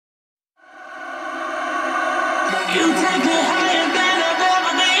You take me higher than I've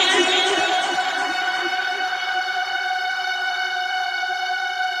ever been.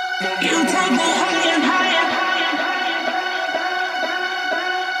 You take me higher and higher.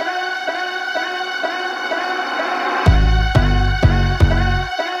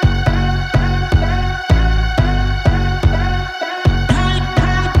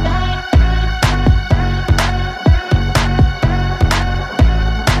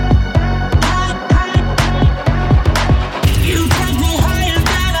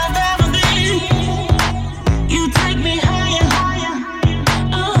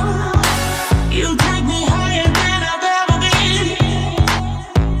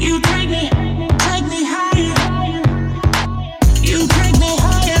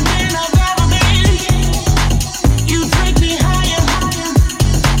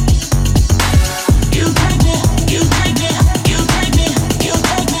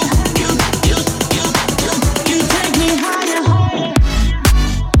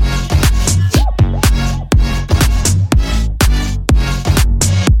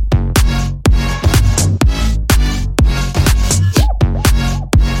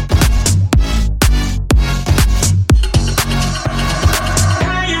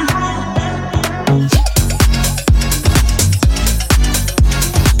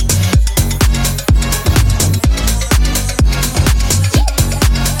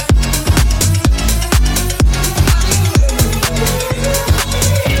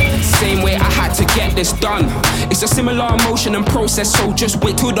 It's a similar emotion and process, so just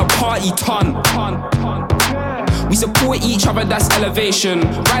wait till the party turn. We support each other, that's elevation.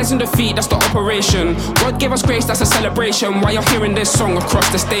 Rising the feet, that's the operation. God gave us grace, that's a celebration. While you're hearing this song across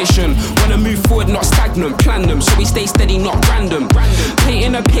the station, wanna move forward, not stagnant. Plan them, so we stay steady, not random.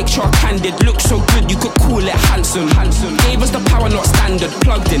 Painting a picture candid, looks so good you could call it handsome. Gave us the power, not standard.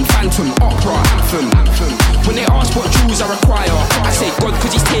 Plugged in, phantom, opera, anthem. When they ask what jewels I require, I say God,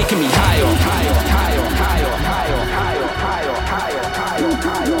 cause he's taking me higher.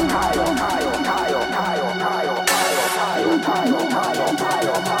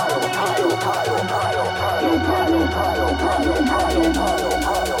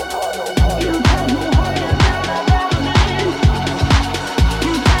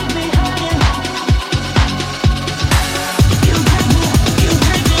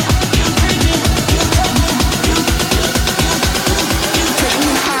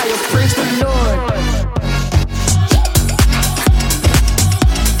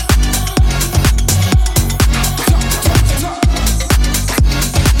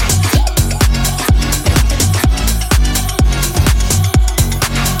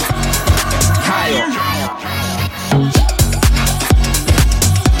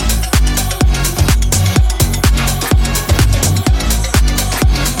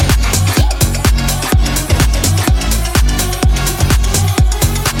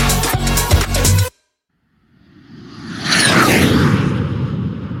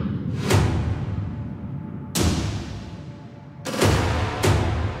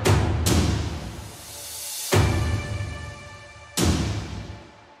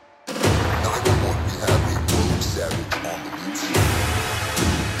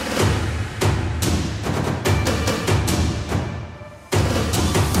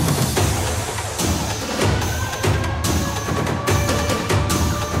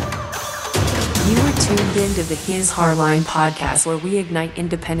 Into the His Hardline podcast, where we ignite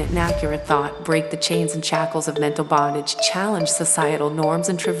independent and accurate thought, break the chains and shackles of mental bondage, challenge societal norms,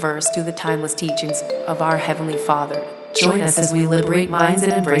 and traverse through the timeless teachings of our Heavenly Father. Join us as we liberate minds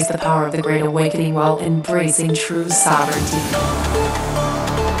and embrace the power of the Great Awakening while embracing true sovereignty.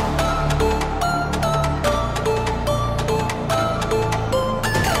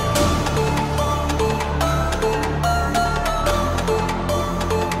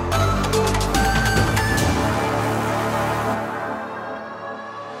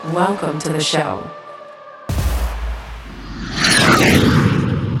 Welcome to the show.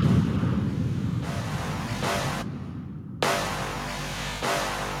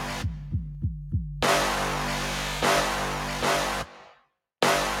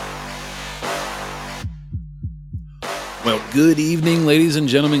 Well, good evening, ladies and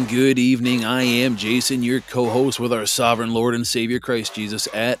gentlemen. Good evening. I am Jason, your co-host with our sovereign Lord and Savior Christ Jesus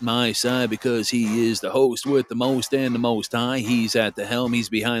at my side, because he is the host with the most and the most high. He's at the helm. He's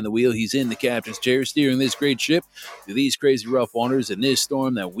behind the wheel. He's in the captain's chair, steering this great ship through these crazy rough waters in this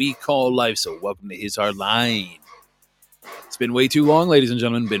storm that we call life. So welcome to His Hard Line. It's been way too long, ladies and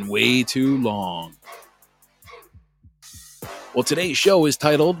gentlemen. Been way too long. Well, today's show is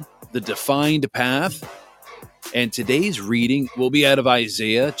titled The Defined Path. And today's reading will be out of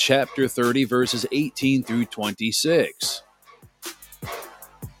Isaiah chapter 30, verses 18 through 26.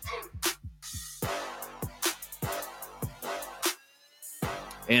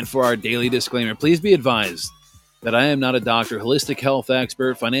 And for our daily disclaimer, please be advised that I am not a doctor, holistic health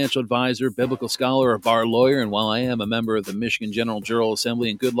expert, financial advisor, biblical scholar, or bar lawyer, and while I am a member of the Michigan General Jural Assembly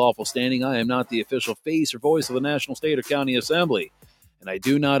in good lawful standing, I am not the official face or voice of the national, state, or county assembly. And I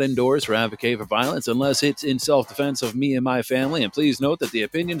do not endorse or advocate for violence unless it's in self-defense of me and my family. And please note that the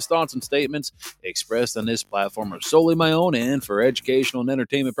opinions, thoughts, and statements expressed on this platform are solely my own and for educational and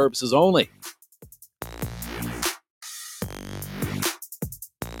entertainment purposes only.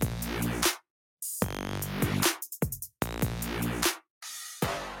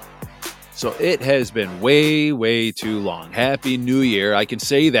 So it has been way, way too long. Happy New Year. I can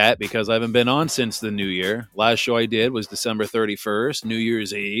say that because I haven't been on since the New Year. Last show I did was December 31st, New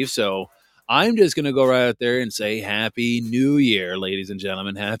Year's Eve. So I'm just going to go right out there and say Happy New Year, ladies and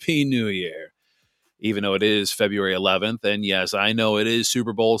gentlemen. Happy New Year. Even though it is February 11th. And yes, I know it is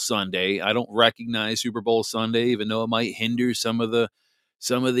Super Bowl Sunday. I don't recognize Super Bowl Sunday, even though it might hinder some of the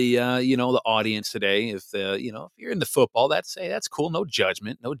the audience today. If if you're into football, that's cool. No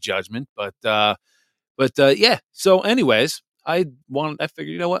judgment. But yeah. So anyways, I figured,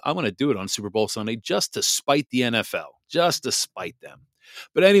 you know what? I'm going to do it on Super Bowl Sunday just to spite the NFL, just to spite them.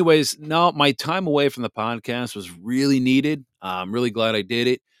 But anyways, no, my time away from the podcast was really needed. I'm really glad I did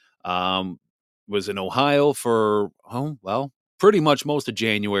it. Was in Ohio for, pretty much most of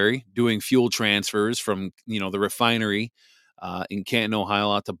January doing fuel transfers from, the refinery in Canton,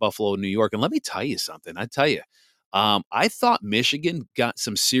 Ohio, out to Buffalo, New York. And let me tell you something. I thought Michigan got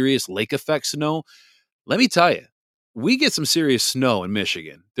some serious lake effect snow. Let me tell you, we get some serious snow in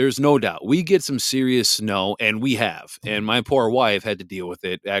Michigan. There's no doubt. We get some serious snow, and we have. And my poor wife had to deal with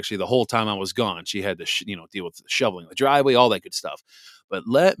it. Actually, the whole time I was gone, she had to, deal with shoveling the driveway, all that good stuff. But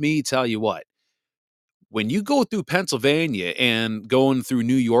let me tell you what. When you go through Pennsylvania and going through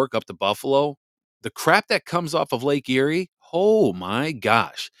New York up to Buffalo, the crap that comes off of Lake Erie, oh my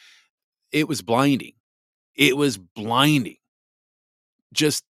gosh, it was blinding. It was blinding.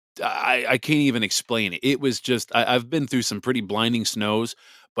 Just, I can't even explain it. It was just, I've been through some pretty blinding snows,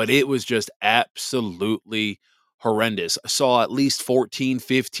 but it was just absolutely horrendous. I saw at least 14,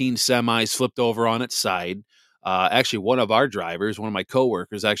 15 semis flipped over on its side. Actually, one of our drivers, one of my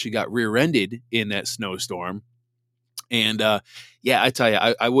coworkers, actually got rear-ended in that snowstorm. And I tell you,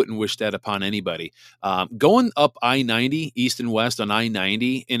 I wouldn't wish that upon anybody. Going up I-90, east and west on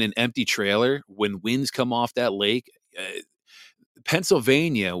I-90 in an empty trailer when winds come off that lake,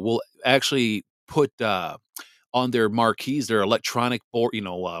 Pennsylvania will actually put on their marquees, their electronic board,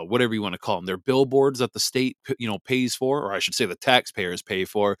 whatever you want to call them, their billboards that the state, pays for, or I should say the taxpayers pay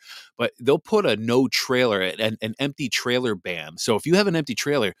for, but they'll put a no trailer, an empty trailer ban. So if you have an empty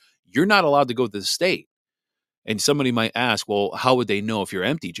trailer, you're not allowed to go to the state. And somebody might ask, well, how would they know if you're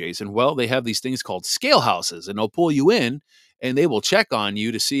empty, Jason? Well, they have these things called scale houses, and they'll pull you in and they will check on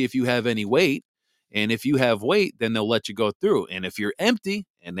you to see if you have any weight. And if you have weight, then they'll let you go through. And if you're empty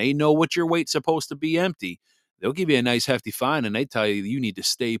and they know what your weight's supposed to be empty, they'll give you a nice hefty fine, and they tell you need to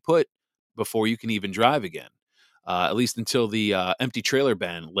stay put before you can even drive again, at least until the empty trailer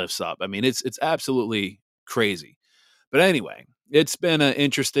ban lifts up. I mean, it's absolutely crazy. But anyway, it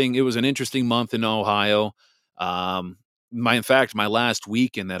was an interesting month in Ohio. In fact, my last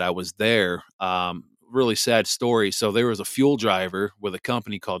weekend that I was there, really sad story. So there was a fuel driver with a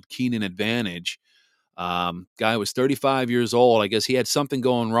company called Keenan Advantage. Guy was 35 years old. I guess he had something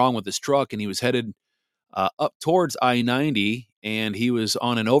going wrong with his truck, and he was headed up towards I-90, and he was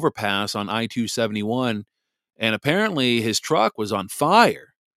on an overpass on I-271, and apparently his truck was on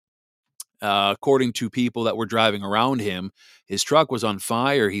fire. According to people that were driving around him, his truck was on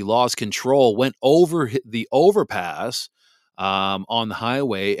fire. He lost control, went over the overpass on the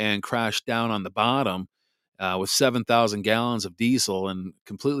highway, and crashed down on the bottom with 7,000 gallons of diesel and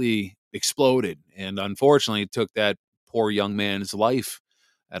completely exploded. And unfortunately, it took that poor young man's life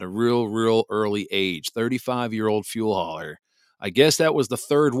at a real early age. 35-year-old fuel hauler. I guess that was the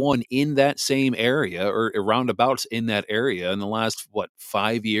third one in that same area, or roundabouts in that area in the last,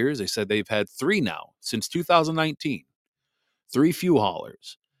 5 years? They said they've had 3 now since 2019. 3 fuel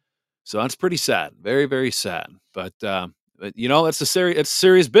haulers. So that's pretty sad. Very, very sad. But it's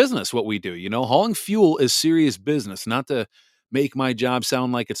serious business what we do. Hauling fuel is serious business. Not to make my job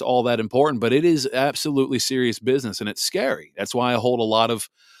sound like it's all that important, but it is absolutely serious business, and it's scary. That's why I hold a lot of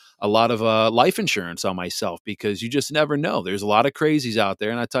life insurance on myself, because you just never know. There's a lot of crazies out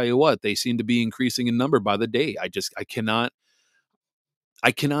there, and I tell you what, they seem to be increasing in number by the day. I cannot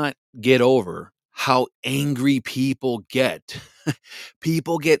get over how angry people get.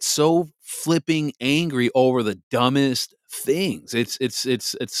 People get so flipping angry over the dumbest things.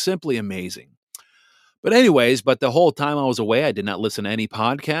 It's simply amazing. But anyways, but the whole time I was away, I did not listen to any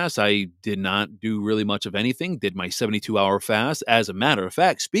podcasts. I did not do really much of anything. Did my 72-hour fast. As a matter of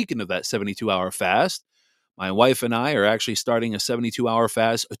fact, speaking of that 72-hour fast, my wife and I are actually starting a 72-hour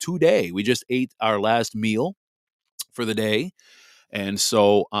fast today. We just ate our last meal for the day. And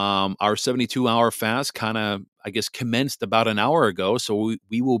so our 72-hour fast kind of, I guess, commenced about an hour ago. So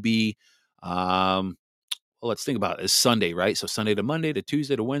we will be, well, let's think about it. It's Sunday, right? So Sunday to Monday to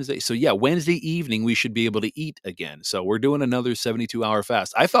Tuesday to Wednesday. So yeah, Wednesday evening, we should be able to eat again. So we're doing another 72-hour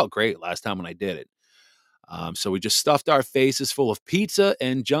fast. I felt great last time when I did it. So we just stuffed our faces full of pizza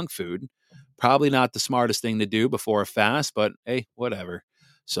and junk food. Probably not the smartest thing to do before a fast, but hey, whatever.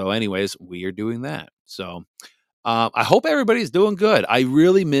 So anyways, we are doing that. So I hope everybody's doing good. I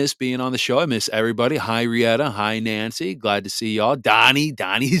really miss being on the show. I miss everybody. Hi, Rietta. Hi, Nancy. Glad to see y'all.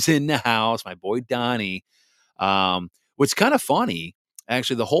 Donnie's in the house. My boy, Donnie. What's kind of funny,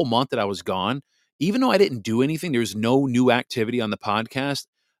 actually, the whole month that I was gone, even though I didn't do anything, there was no new activity on the podcast.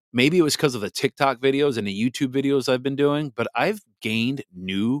 Maybe it was because of the TikTok videos and the YouTube videos I've been doing, but I've gained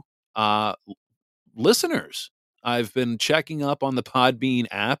new listeners. I've been checking up on the Podbean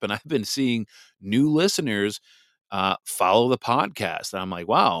app and I've been seeing new listeners follow the podcast. And I'm like,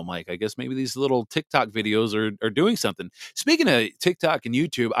 wow, I guess maybe these little TikTok videos are doing something. Speaking of TikTok and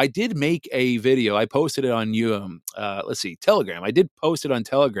YouTube, I did make a video. I posted it on Telegram. I did post it on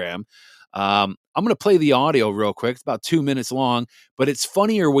Telegram. I'm going to play the audio real quick. It's about 2 minutes long, but it's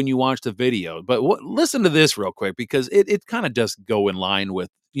funnier when you watch the video. But listen to this real quick because it kind of does go in line with,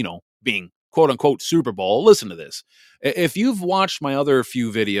 being quote unquote Super Bowl. Listen to this. If you've watched my other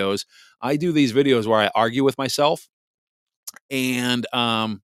few videos, I do these videos where I argue with myself, and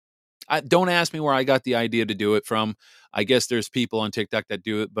don't ask me where I got the idea to do it from. I guess there's people on TikTok that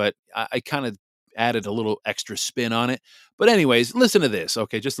do it, but I kind of added a little extra spin on it. But anyways, listen to this.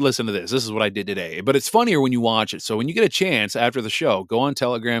 Okay, just listen to this. This is what I did today. But it's funnier when you watch it. So when you get a chance after the show, go on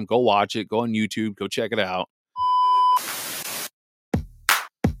Telegram, go watch it, go on YouTube, go check it out.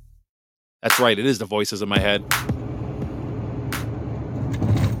 That's right. It is the voices in my head.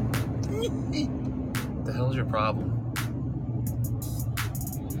 What the hell is your problem?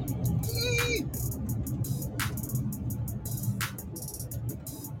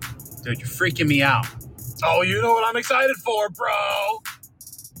 Dude, you're freaking me out. Oh, you know what I'm excited for, bro.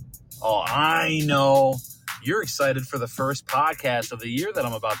 Oh, I know. You're excited for the first podcast of the year that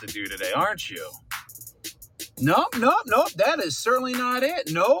I'm about to do today, aren't you? Nope. That is certainly not it.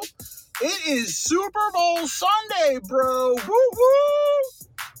 Nope. It is Super Bowl Sunday, bro. Woo-woo.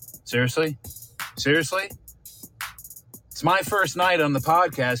 Seriously? It's my first night on the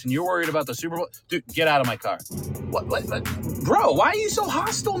podcast, and you're worried about the Super Bowl? Dude, get out of my car. What? Bro, why are you so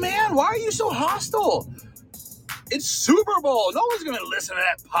hostile, man? Why are you so hostile? It's Super Bowl. No one's going to listen to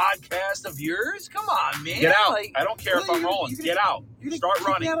that podcast of yours. Come on, man. Get out. I don't care if I'm rolling. Get out. Start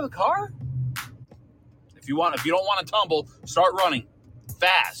running. Get out of the car? If you don't want to tumble, start running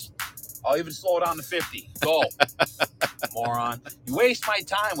fast. I'll even slow it down to 50. Go. Moron. You waste my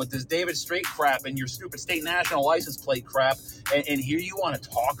time with this David Straight crap and your stupid state national license plate crap. And here you want to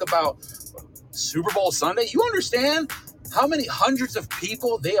talk about Super Bowl Sunday? You understand how many hundreds of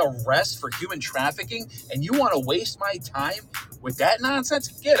people they arrest for human trafficking? And you want to waste my time with that nonsense?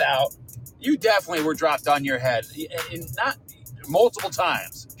 Get out. You definitely were dropped on your head. And not multiple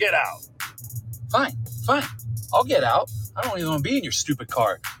times. Get out. Fine. I'll get out. I don't even want to be in your stupid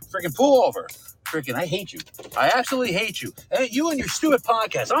car. Freaking pull over. Freaking, I hate you. I absolutely hate you. Hey, you and your stupid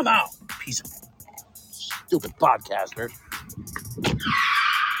podcast. I'm out. Piece of stupid podcaster.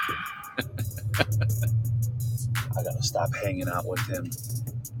 I gotta stop hanging out with him.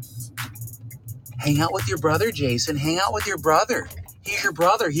 Hang out with your brother, Jason. Hang out with your brother. He's your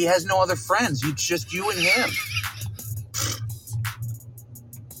brother. He has no other friends. It's just you and him.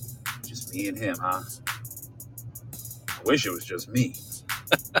 Just me and him, huh? I wish it was just me.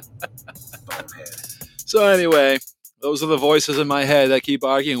 Bonehead. So anyway, those are the voices in my head that keep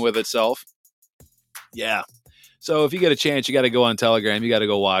arguing with itself. Yeah. So if you get a chance, you got to go on Telegram. You got to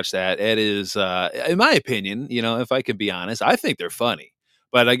go watch that. It is, in my opinion, if I could be honest, I think they're funny.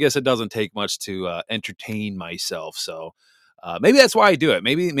 But I guess it doesn't take much to entertain myself. So maybe that's why I do it.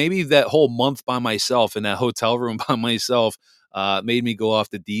 Maybe that whole month by myself in that hotel room by myself made me go off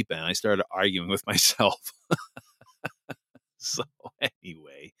the deep end. I started arguing with myself. So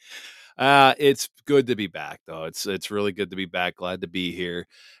anyway, it's good to be back, though. It's really good to be back. Glad to be here.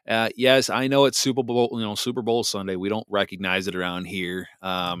 Yes, I know it's Super Bowl Sunday. We don't recognize it around here.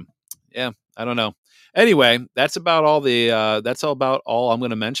 Yeah, I don't know. Anyway, that's about all I'm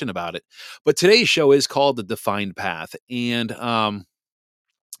going to mention about it. But today's show is called The Defined Path. And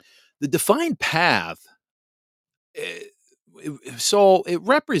the defined path, eh, so it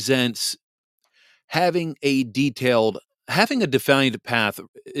represents having having a defined path,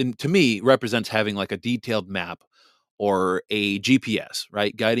 and to me represents having like a detailed map or a GPS,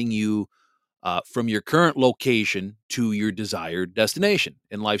 right? Guiding you from your current location to your desired destination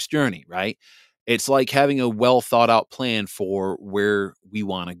in life's journey, right? It's like having a well thought out plan for where we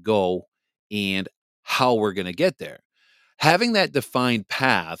want to go and how we're going to get there. Having that defined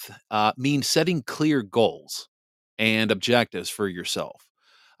path means setting clear goals and objectives for yourself.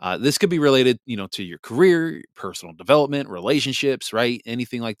 This could be related, to your career, personal development, relationships, right?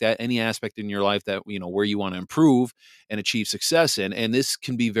 Anything like that, any aspect in your life that, where you want to improve and achieve success in. And this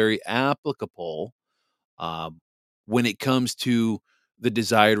can be very applicable um, when it comes to the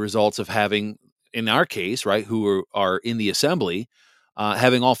desired results of having, in our case, right, who are in the assembly,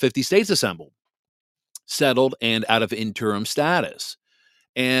 having all 50 states assembled, settled, and out of interim status.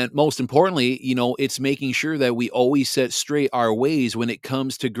 And most importantly, it's making sure that we always set straight our ways when it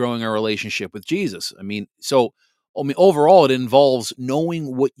comes to growing our relationship with Jesus. Overall, it involves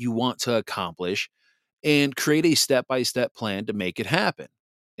knowing what you want to accomplish and create a step by step plan to make it happen.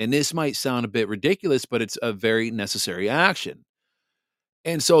 And this might sound a bit ridiculous, but it's a very necessary action.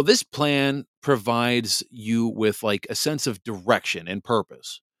 And so this plan provides you with like a sense of direction and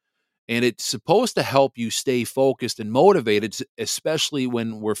purpose. And it's supposed to help you stay focused and motivated, especially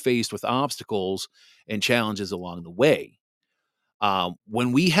when we're faced with obstacles and challenges along the way.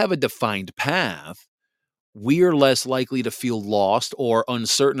 When we have a defined path, we are less likely to feel lost or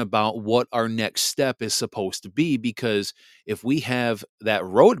uncertain about what our next step is supposed to be, because if we have that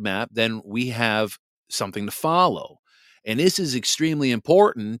roadmap, then we have something to follow. And this is extremely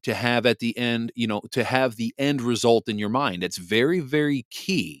important to have at the end, to have the end result in your mind. It's very, very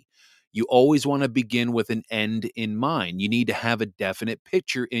key. You always want to begin with an end in mind. You need to have a definite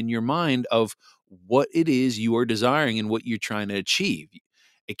picture in your mind of what it is you are desiring and what you're trying to achieve.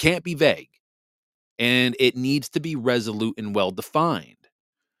 It can't be vague, and it needs to be resolute and well defined.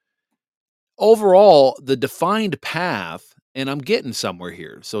 Overall, the defined path, and I'm getting somewhere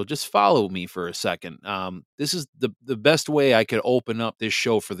here, so just follow me for a second. This is the best way I could open up this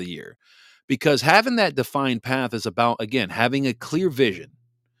show for the year, because having that defined path is about, again, having a clear vision,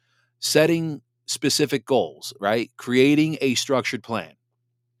 setting specific goals, right? Creating a structured plan.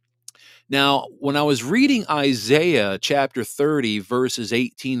 Now, when I was reading Isaiah chapter 30, verses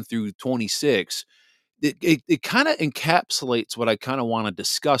 18 through 26, it kind of encapsulates what I kind of want to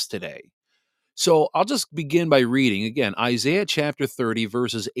discuss today. So I'll just begin by reading again Isaiah chapter 30,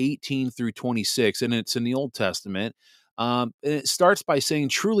 verses 18 through 26, and it's in the Old Testament. And it starts by saying,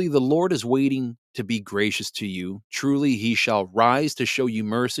 "Truly, the Lord is waiting to be gracious to you. Truly, he shall rise to show you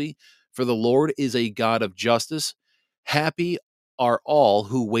mercy, for the Lord is a God of justice. Happy are all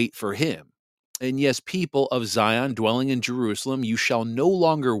who wait for him. And yes, people of Zion dwelling in Jerusalem, you shall no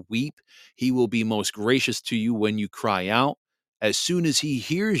longer weep. He will be most gracious to you when you cry out. As soon as he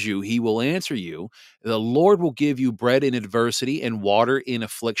hears you, he will answer you. The Lord will give you bread in adversity and water in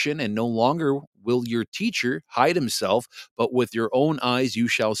affliction, and no longer will your teacher hide himself, but with your own eyes you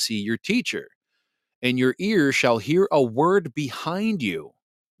shall see your teacher, and your ears shall hear a word behind you.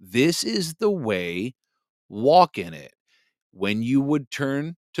 This is the way, walk in it, when you would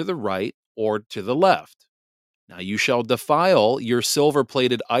turn to the right or to the left. Now you shall defile your silver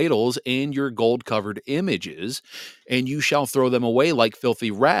plated idols and your gold covered images, and you shall throw them away like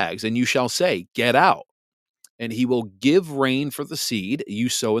filthy rags, and you shall say, Get out. And he will give rain for the seed you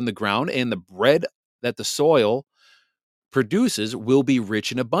sow in the ground, and the bread that the soil produces will be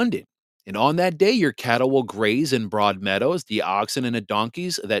rich and abundant. And on that day, your cattle will graze in broad meadows. The oxen and the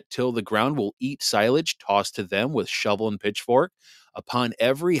donkeys that till the ground will eat silage tossed to them with shovel and pitchfork. Upon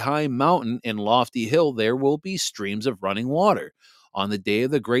every high mountain and lofty hill, there will be streams of running water. On the day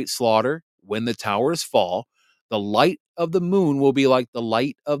of the great slaughter, when the towers fall, the light of the moon will be like the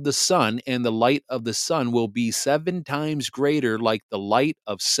light of the sun, and the light of the sun will be 7 times greater, like the light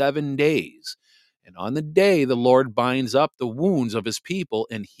of 7 days. And on the day the Lord binds up the wounds of his people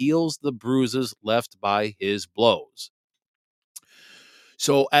and heals the bruises left by his blows."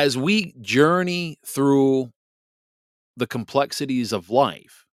 So as we journey through the complexities of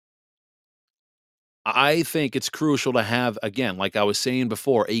life, I think it's crucial to have, again, like I was saying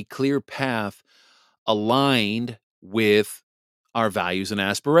before, a clear path aligned with our values and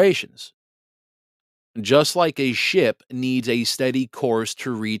aspirations. Just like a ship needs a steady course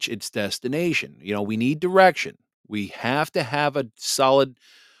to reach its destination, we need direction. We have to have a solid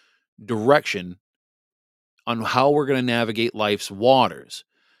direction on how we're going to navigate life's waters.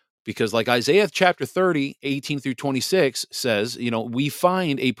 Because like Isaiah chapter 30, 18 through 26 says, we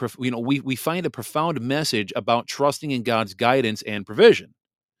find we find a profound message about trusting in God's guidance and provision,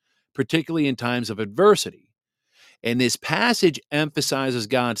 particularly in times of adversity. And this passage emphasizes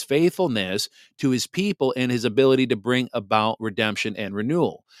God's faithfulness to his people and his ability to bring about redemption and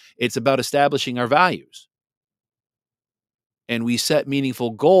renewal. It's about establishing our values. And we set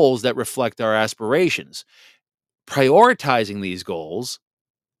meaningful goals that reflect our aspirations. Prioritizing these goals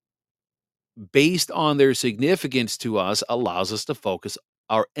based on their significance to us allows us to focus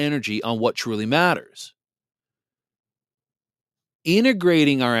our energy on what truly matters.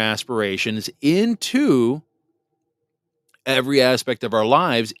 Integrating our aspirations into every aspect of our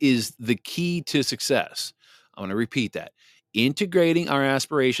lives is the key to success. I'm going to repeat that. Integrating our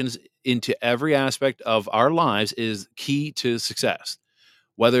aspirations into every aspect of our lives is key to success.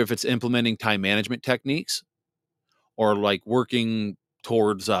 Whether if it's implementing time management techniques or like working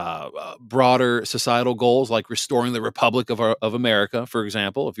towards broader societal goals, like restoring the Republic of America, for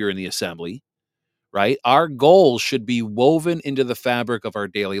example, if you're in the assembly, right? Our goals should be woven into the fabric of our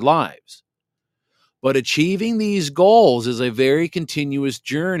daily lives. But achieving these goals is a very continuous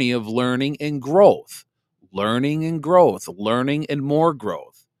journey of learning and growth, learning and more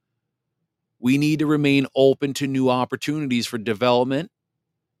growth. We need to remain open to new opportunities for development,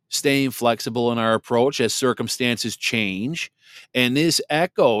 staying flexible in our approach as circumstances change. And this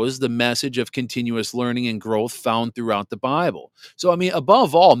echoes the message of continuous learning and growth found throughout the Bible. So,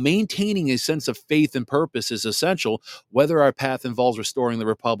 above all, maintaining a sense of faith and purpose is essential, whether our path involves restoring the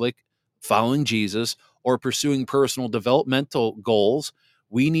Republic, following Jesus, or pursuing personal developmental goals.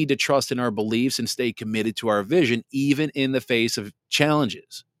 We need to trust in our beliefs and stay committed to our vision, even in the face of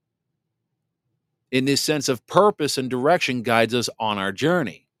challenges. In this sense of purpose and direction guides us on our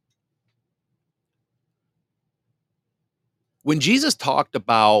journey. When Jesus talked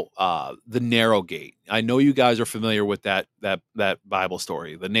about the narrow gate, I know you guys are familiar with that Bible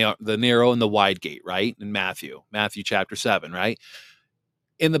story, the narrow and the wide gate, right? In Matthew chapter 7, right?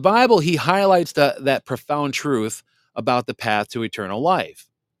 In the Bible, he highlights that profound truth about the path to eternal life.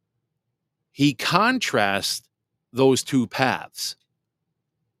 He contrasts those two paths.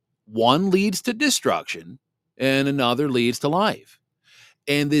 One leads to destruction and another leads to life.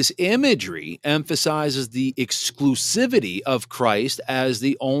 And this imagery emphasizes the exclusivity of Christ as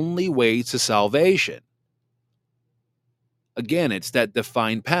the only way to salvation. Again, it's that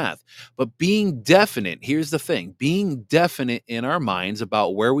defined path. But being definite, here's the thing, being definite in our minds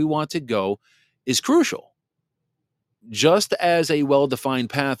about where we want to go is crucial. Just as a well-defined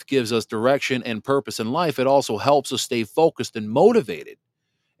path gives us direction and purpose in life, it also helps us stay focused and motivated.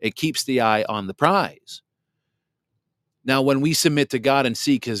 It keeps the eye on the prize. Now, when we submit to God and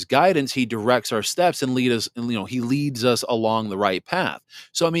seek his guidance, he directs our steps and he leads us along the right path.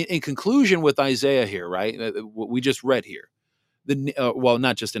 So, in conclusion with Isaiah here, right, what we just read here,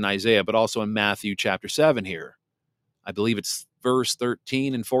 not just in Isaiah, but also in Matthew chapter 7 here. I believe it's verse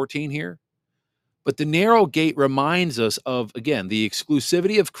 13 and 14 here. But the narrow gate reminds us of, again, the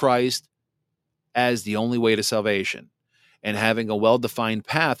exclusivity of Christ as the only way to salvation. And having a well-defined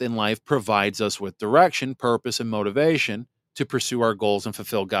path in life provides us with direction, purpose, and motivation to pursue our goals and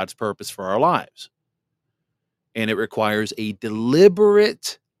fulfill God's purpose for our lives. And it requires a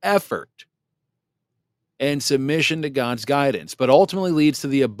deliberate effort and submission to God's guidance, but ultimately leads to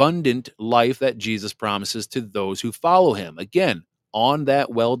the abundant life that Jesus promises to those who follow him. Again, on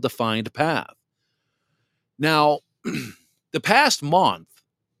that well-defined path. Now, the past month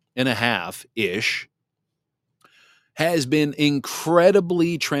and a half-ish has been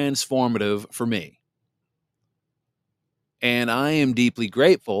incredibly transformative for me. And I am deeply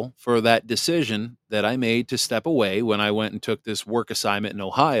grateful for that decision that I made to step away when I went and took this work assignment in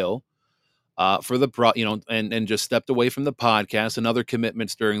Ohio and just stepped away from the podcast and other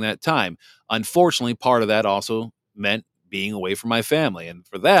commitments during that time. Unfortunately, part of that also meant being away from my family. And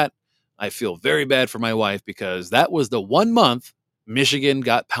for that, I feel very bad for my wife because that was the 1 month Michigan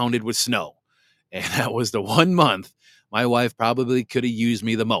got pounded with snow. And that was the 1 month my wife probably could have used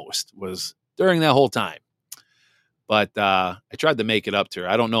me the most, was during that whole time. But I tried to make it up to her.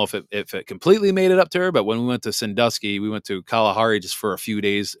 I don't know if it completely made it up to her, but when we went to Sandusky, we went to Kalahari just for a few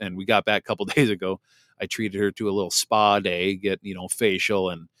days, and we got back a couple days ago. I treated her to a little spa day, get facial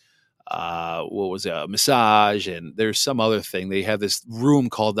and massage, and there's some other thing. They have this room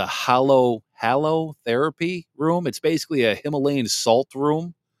called the Halo Therapy room. It's basically a Himalayan salt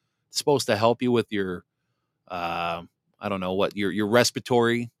room. It's supposed to help you with your your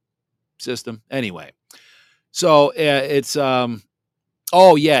respiratory system. Anyway, so it's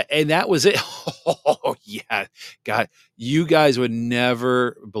Oh, yeah, and that was it. Oh, yeah. God, you guys would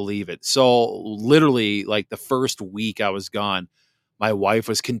never believe it. So, literally, like, the first week I was gone, my wife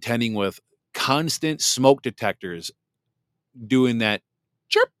was contending with constant smoke detectors doing that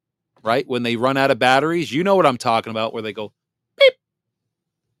chirp, right? When they run out of batteries, you know what I'm talking about, where they go beep,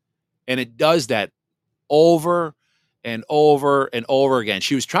 and it does that over and over and over again.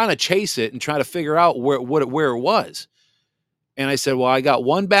 She was trying to chase it and try to figure out where it was. And I said, "Well, I got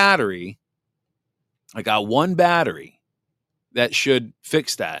one battery that should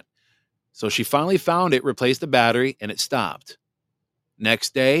fix that." So she finally found it, replaced the battery, and it stopped.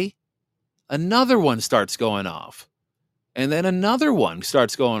 Next day, another one starts going off. And then another one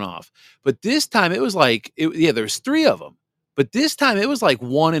starts going off. But this time it was like, there's 3 of them. But this time it was like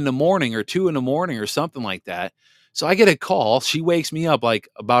 1 in the morning or 2 in the morning or something like that. So I get a call. She wakes me up like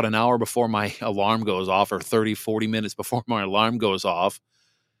about an hour before my alarm goes off, or 30, 40 minutes before my alarm goes off.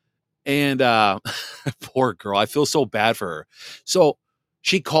 And poor girl, I feel so bad for her. So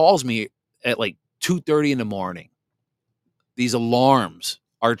she calls me at like 2:30 in the morning. These alarms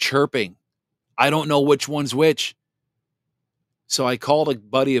are chirping. I don't know which one's which. So I called a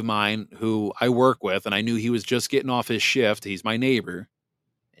buddy of mine who I work with, and I knew he was just getting off his shift. He's my neighbor.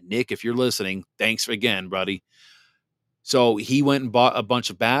 And Nick, if you're listening, thanks again, buddy. So he went and bought a bunch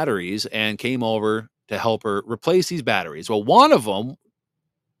of batteries and came over to help her replace these batteries. Well, one of them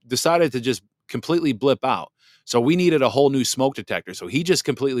decided to just completely blip out. So we needed a whole new smoke detector. So he just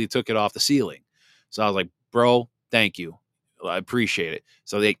completely took it off the ceiling. So I was like, bro, thank you. I appreciate it.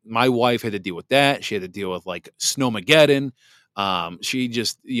 So my wife had to deal with that. She had to deal with like Snowmageddon. She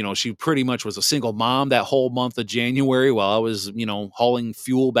just, she pretty much was a single mom that whole month of January while I was, hauling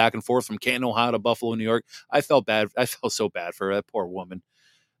fuel back and forth from Canton, Ohio to Buffalo, New York. I felt bad. I felt so bad for her. That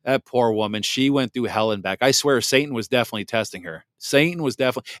poor woman. She went through hell and back. I swear Satan was definitely testing her.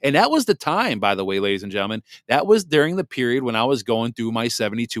 And that was the time, by the way, ladies and gentlemen, that was during the period when I was going through my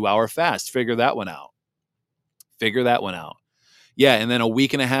 72-hour fast. Figure that one out. Yeah, and then a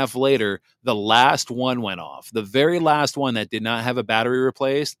week and a half later, the last one went off. The very last one that did not have a battery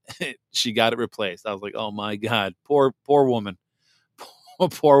replaced, she got it replaced. I was like, oh my God, poor woman.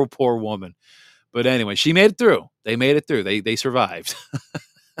 poor woman. But anyway, she made it through. They made it through. They survived.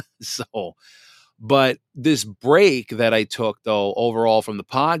 So, but this break that I took, though, overall from the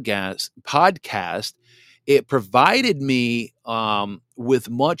podcast, it provided me with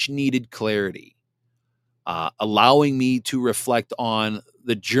much needed clarity. Allowing me to reflect on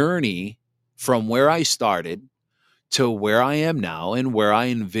the journey from where I started to where I am now and where I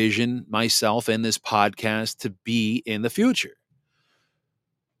envision myself and this podcast to be in the future.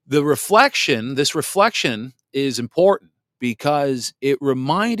 This reflection is important because it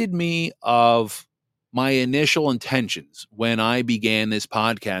reminded me of my initial intentions when I began this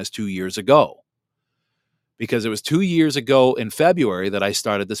podcast 2 years ago. Because it was 2 years ago in February that I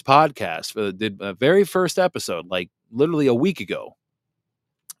started this podcast. Did a very first episode, like literally a week ago,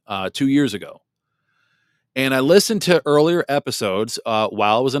 2 years ago. And I listened to earlier episodes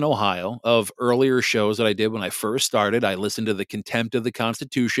while I was in Ohio of earlier shows that I did when I first started. I listened to the Contempt of the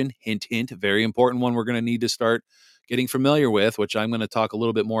Constitution, hint, hint, very important one we're going to need to start getting familiar with, which I'm going to talk a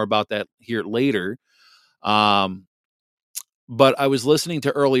little bit more about that here later. But I was listening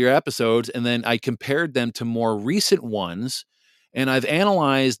to earlier episodes and then I compared them to more recent ones. And I've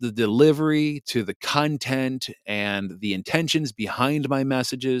analyzed the delivery to the content and the intentions behind my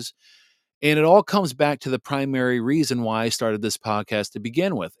messages. And it all comes back to the primary reason why I started this podcast to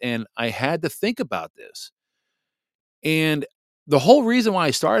begin with. And I had to think about this. And the whole reason why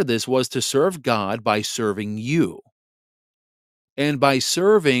I started this was to serve God by serving you. And by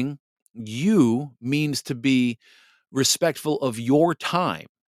serving you means to be respectful of your time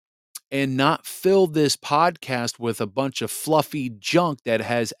and not fill this podcast with a bunch of fluffy junk that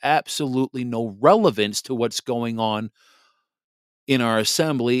has absolutely no relevance to what's going on in our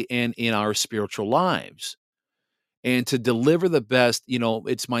assembly and in our spiritual lives. And to deliver the best,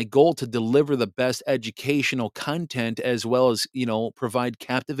 it's my goal to deliver the best educational content as well as, provide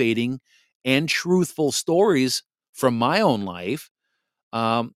captivating and truthful stories from my own life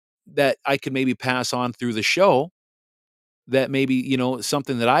that I could maybe pass on through the show. That maybe,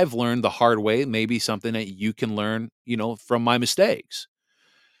 something that I've learned the hard way, maybe something that you can learn, from my mistakes.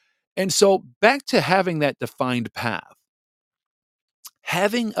 And so back to having that defined path.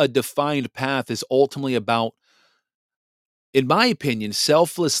 Having a defined path is ultimately about, in my opinion,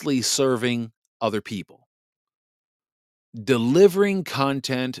 selflessly serving other people. Delivering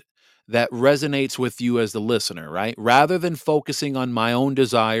content that resonates with you as the listener, right? Rather than focusing on my own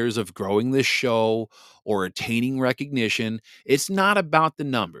desires of growing this show or attaining recognition, it's not about the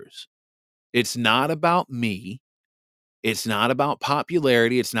numbers. It's not about me. It's not about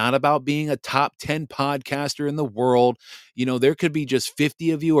popularity. It's not about being a top 10 podcaster in the world. There could be just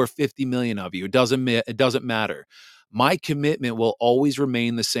 50 of you or 50 million of you. It doesn't matter. My commitment will always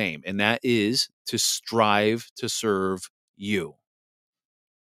remain the same, and that is to strive to serve you.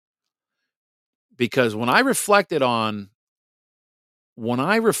 Because when I reflected on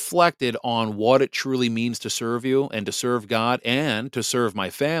what it truly means to serve you and to serve God and to serve my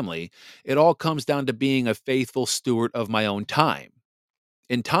family, it all comes down to being a faithful steward of my own time.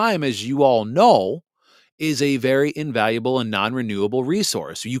 And time, as you all know, is a very invaluable and non-renewable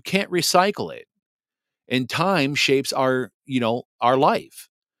resource. You can't recycle it. And time shapes our life.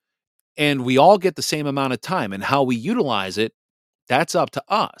 And we all get the same amount of time, and how we utilize it, that's up to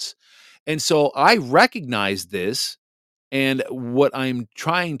us. And so I recognize this. And what I'm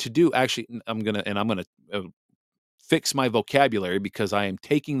trying to do, actually, I'm gonna fix my vocabulary, because I am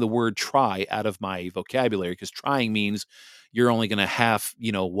taking the word try out of my vocabulary, because trying means you're only gonna half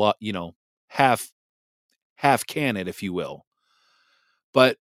can it, if you will.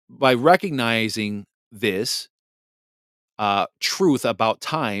 But by recognizing this truth about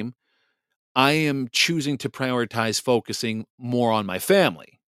time, I am choosing to prioritize focusing more on my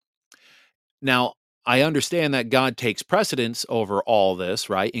family. Now, I understand that God takes precedence over all this,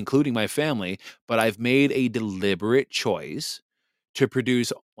 right? Including my family, but I've made a deliberate choice to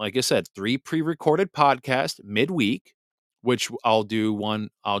produce, like I said, 3 pre-recorded podcasts midweek, which I'll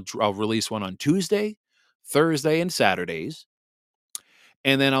release one on Tuesday, Thursday, and Saturdays.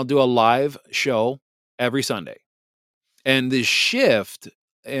 And then I'll do a live show every Sunday. And this shift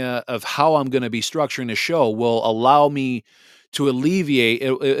of how I'm going to be structuring the show will allow me to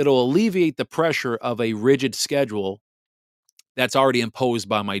it'll alleviate the pressure of a rigid schedule that's already imposed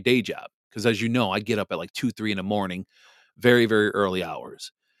by my day job. Because as you know, I get up at like 2, 3 in the morning, very, very early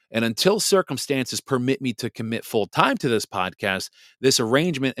hours. And until circumstances permit me to commit full time to this podcast, this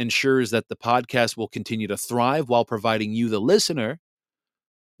arrangement ensures that the podcast will continue to thrive while providing you, the listener,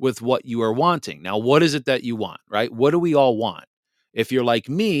 with what you are wanting. Now, what is it that you want, right? What do we all want? If you're like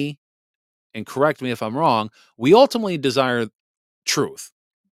me, and correct me if I'm wrong, we ultimately desire truth,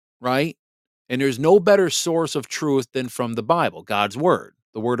 right? And there's no better source of truth than from the Bible, God's word,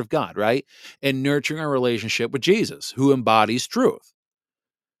 the word of God, right? And nurturing our relationship with Jesus, who embodies truth.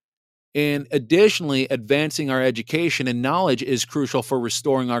 And additionally, advancing our education and knowledge is crucial for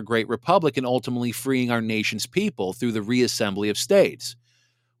restoring our great republic and ultimately freeing our nation's people through the reassembly of states,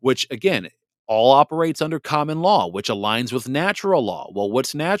 which again, all operates under common law, which aligns with natural law. Well,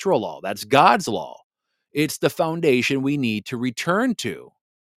 what's natural law? That's God's law. It's the foundation we need to return to.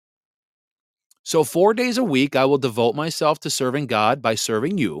 So 4 days a week, I will devote myself to serving God by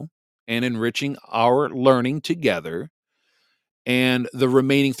serving you and enriching our learning together. And the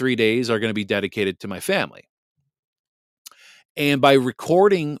remaining 3 days are going to be dedicated to my family. And by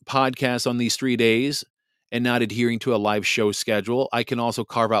recording podcasts on these 3 days and not adhering to a live show schedule, I can also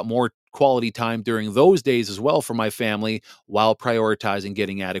carve out more quality time during those days as well for my family, while prioritizing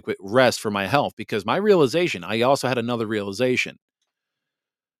getting adequate rest for my health. Because I also had another realization.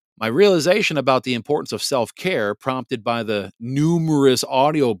 My realization about the importance of self-care, prompted by the numerous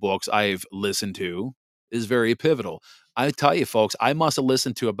audiobooks I've listened to, is very pivotal. I tell you, folks, I must have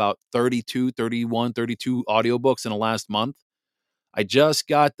listened to about 32 audiobooks in the last month. I just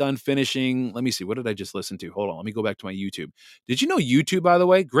got done finishing. Let me see. What did I just listen to? Hold on. Let me go back to my YouTube. Did you know YouTube, by the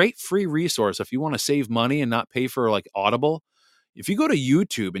way, great free resource if you want to save money and not pay for like Audible? If you go to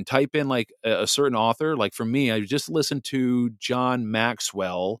YouTube and type in like a certain author, like for me, I just listened to John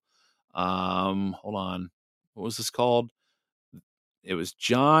Maxwell. Hold on. What was this called? It was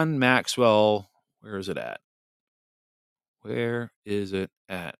John Maxwell. Where is it at? Where is it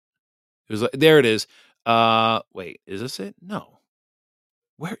at? It was like, there it is. Wait, is this it? No.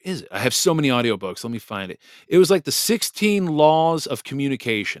 Where is it? I have so many audiobooks. Let me find it. It was like the 16 Laws of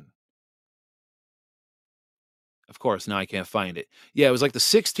Communication. Of course, now I can't find it. Yeah, it was like the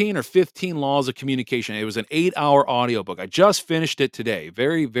 16 or 15 Laws of Communication. It was an 8-hour audiobook. I just finished it today.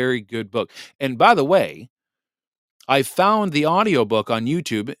 Very, very good book. And by the way, I found the audiobook on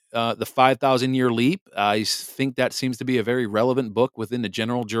YouTube, The 5,000 Year Leap. I think that seems to be a very relevant book within the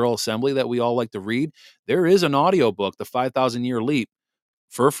General Jural Assembly that we all like to read. There is an audiobook, The 5,000 Year Leap,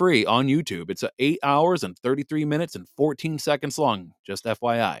 for free on YouTube. It's 8 hours and 33 minutes and 14 seconds long, just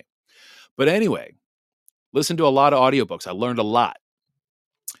FYI. But anyway, listen to a lot of audiobooks. I learned a lot.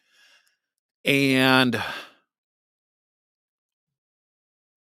 And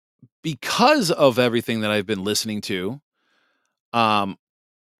because of everything that I've been listening to, like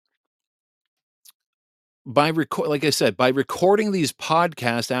I said, by recording these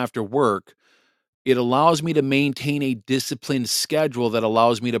podcasts after work, it allows me to maintain a disciplined schedule that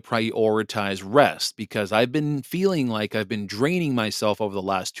allows me to prioritize rest, because I've been feeling like I've been draining myself over the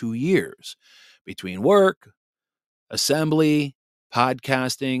last 2 years between work, assembly,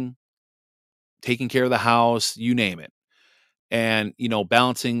 podcasting, taking care of the house, you name it. And,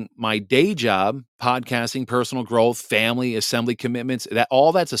 balancing my day job, podcasting, personal growth, family, assembly commitments,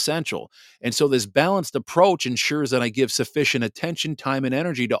 that's essential. And so this balanced approach ensures that I give sufficient attention, time, and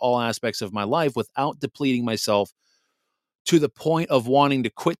energy to all aspects of my life without depleting myself to the point of wanting to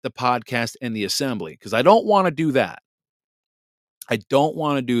quit the podcast and the assembly, because I don't want to do that. I don't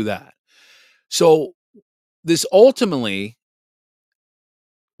want to do that. So this ultimately,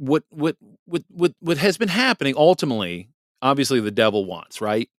 what has been happening ultimately, obviously the devil wants,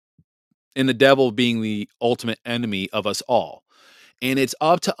 right? And the devil being the ultimate enemy of us all. And it's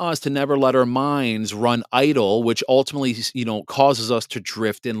up to us to never let our minds run idle, which ultimately, causes us to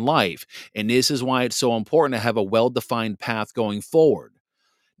drift in life. And this is why it's so important to have a well-defined path going forward.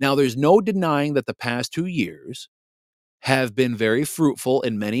 Now, there's no denying that the past 2 years have been very fruitful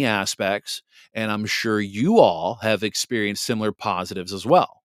in many aspects, and I'm sure you all have experienced similar positives as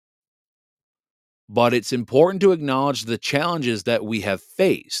well. But it's important to acknowledge the challenges that we have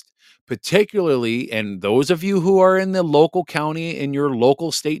faced, particularly, and those of you who are in the local county, in your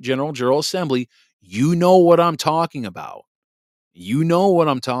local state general assembly, you know what I'm talking about. You know what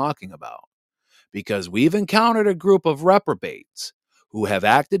I'm talking about, because we've encountered a group of reprobates who have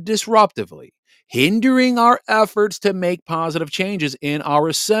acted disruptively, hindering our efforts to make positive changes in our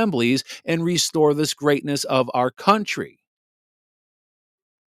assemblies and restore this greatness of our country.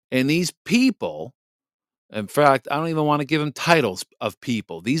 And these people, in fact, I don't even want to give them titles of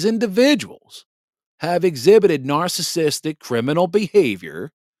people. These individuals have exhibited narcissistic criminal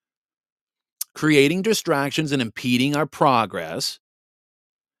behavior, creating distractions and impeding our progress.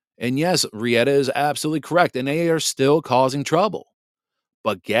 And yes, Rieta is absolutely correct, and they are still causing trouble.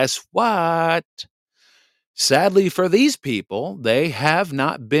 But guess what? Sadly for these people, they have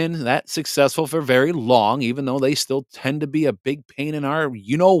not been that successful for very long, even though they still tend to be a big pain in our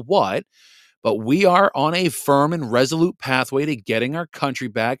you-know-what. But we are on a firm and resolute pathway to getting our country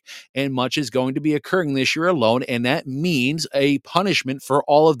back, and much is going to be occurring this year alone, and that means a punishment for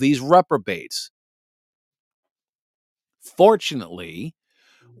all of these reprobates. Fortunately,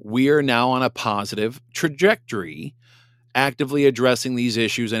 we are now on a positive trajectory, actively addressing these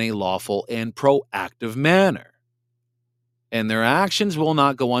issues in a lawful and proactive manner. And their actions will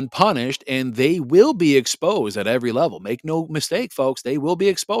not go unpunished, and they will be exposed at every level. Make no mistake, folks, they will be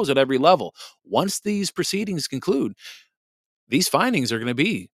exposed at every level. Once these proceedings conclude, these findings are going to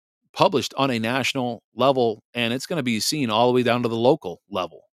be published on a national level, and it's going to be seen all the way down to the local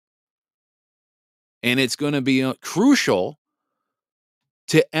level. And it's going to be crucial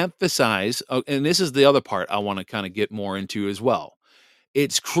to emphasize, and this is the other part I want to kind of get more into as well.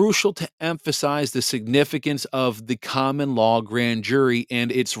 It's crucial to emphasize the significance of the common law grand jury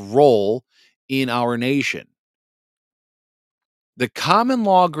and its role in our nation. The common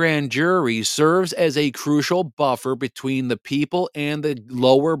law grand jury serves as a crucial buffer between the people and the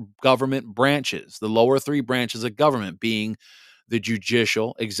lower government branches, the lower three branches of government being the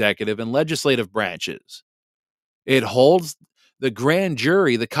judicial, executive, and legislative branches. It holds the grand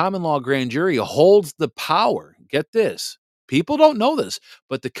jury, the common law grand jury holds the power. Get this. People don't know this,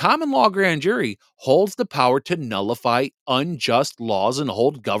 but the common law grand jury holds the power to nullify unjust laws and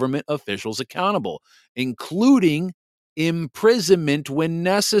hold government officials accountable, including imprisonment when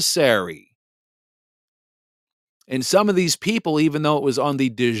necessary. And some of these people, even though it was on the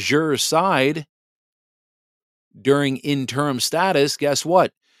de jure side during interim status, guess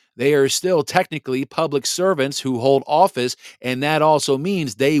what? They are still technically public servants who hold office, and that also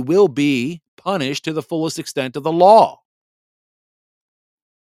means they will be punished to the fullest extent of the law.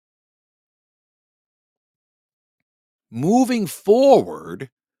 Moving forward,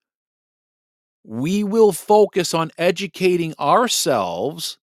 we will focus on educating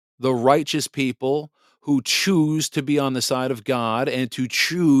ourselves, the righteous people who choose to be on the side of God and to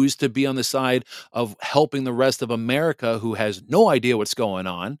choose to be on the side of helping the rest of America who has no idea what's going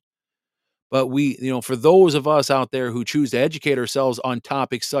on. But we, for those of us out there who choose to educate ourselves on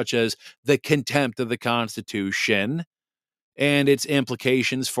topics such as the contempt of the Constitution and its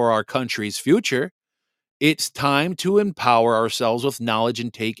implications for our country's future, it's time to empower ourselves with knowledge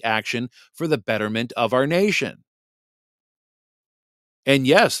and take action for the betterment of our nation. And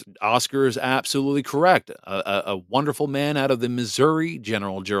yes, Oscar is absolutely correct. A wonderful man out of the Missouri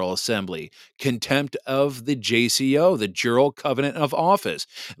General Jural Assembly, contempt of the JCO, the Jural Covenant of Office.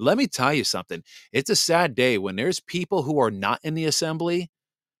 Let me tell you something. It's a sad day when there's people who are not in the assembly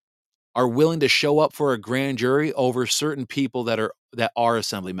are willing to show up for a grand jury over certain people that are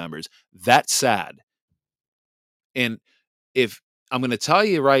assembly members. That's sad. And if I'm going to tell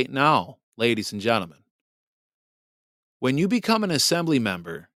you right now, ladies and gentlemen, when you become an assembly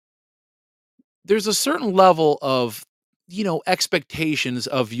member, there's a certain level of, expectations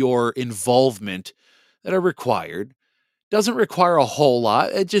of your involvement that are required. Doesn't require a whole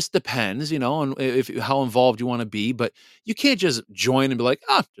lot. It just depends, on how involved you want to be. But you can't just join and be like,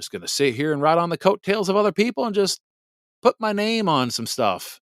 I'm just going to sit here and ride on the coattails of other people and just put my name on some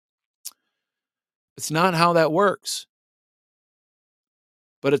stuff. It's not how that works.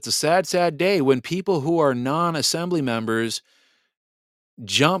 But it's a sad, sad day when people who are non-assembly members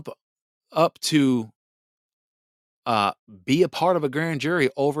jump up to be a part of a grand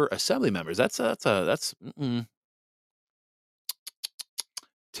jury over assembly members. That's tisk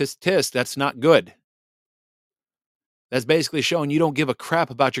tisk. That's not good. That's basically showing you don't give a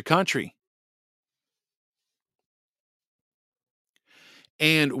crap about your country.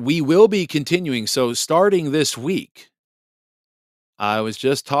 And we will be continuing. So starting this week, I was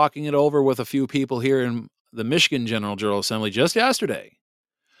just talking it over with a few people here in the Michigan General Jural Assembly just yesterday.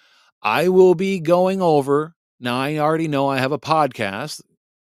 I will be going over. Now, I already know I have a podcast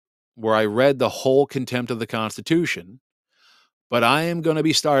where I read the whole contempt of the Constitution, but I am going to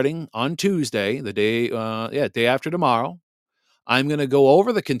be starting on Tuesday, the day after tomorrow. I'm going to go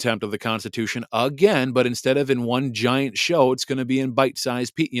over the contempt of the Constitution again, but instead of in one giant show, it's going to be in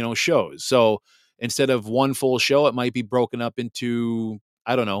bite-sized, shows. So instead of one full show, it might be broken up into,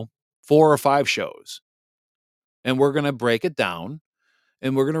 4 or 5 shows. And we're going to break it down,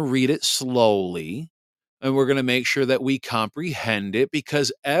 and we're going to read it slowly, and we're going to make sure that we comprehend it,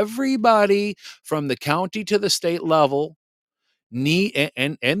 because everybody from the county to the state level and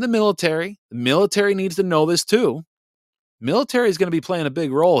the military needs to know this too. Military is going to be playing a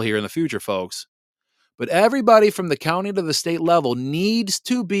big role here in the future, folks. But everybody from the county to the state level needs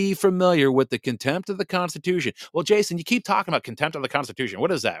to be familiar with the contempt of the Constitution. Well, Jason, you keep talking about contempt of the Constitution.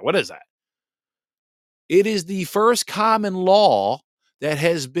 What is that? What is that? It is the first common law that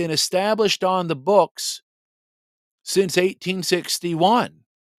has been established on the books since 1861.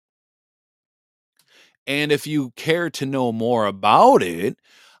 And if you care to know more about it,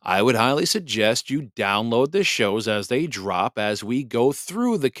 I would highly suggest you download the shows as they drop as we go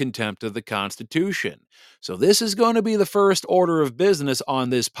through the contempt of the Constitution. So this is going to be the first order of business on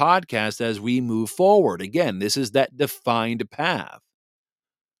this podcast as we move forward. Again, this is that defined path.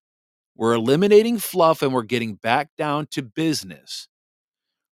 We're eliminating fluff and we're getting back down to business.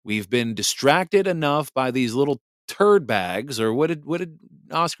 We've been distracted enough by these little turd bags, or what did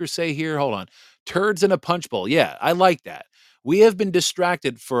Oscar say here? Hold on. Turds in a punch bowl. Yeah, I like that. We have been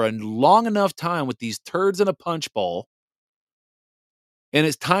distracted for a long enough time with these turds in a punch bowl, and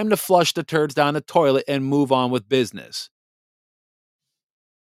it's time to flush the turds down the toilet and move on with business.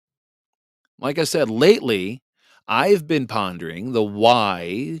 Like I said, lately, I've been pondering the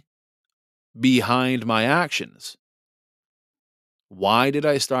why behind my actions. Why did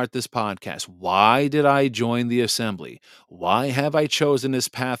I start this podcast? Why did I join the assembly? Why have I chosen this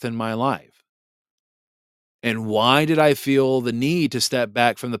path in my life? And why did I feel the need to step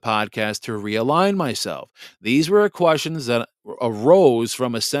back from the podcast to realign myself? These were questions that arose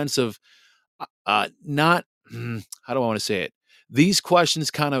from a sense of not, how do I want to say it? These questions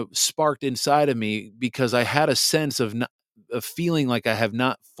kind of sparked inside of me because I had a sense of feeling like I have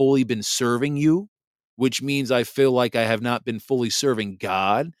not fully been serving you, which means I feel like I have not been fully serving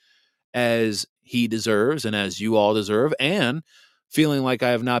God as he deserves and as you all deserve, and feeling like I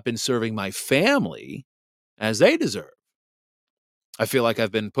have not been serving my family as they deserve. I feel like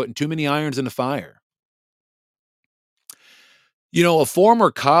I've been putting too many irons in the fire. A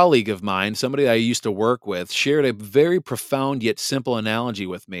former colleague of mine, somebody I used to work with, shared a very profound yet simple analogy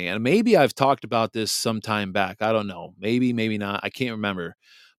with me. And maybe I've talked about this some time back. I don't know. Maybe not. I can't remember.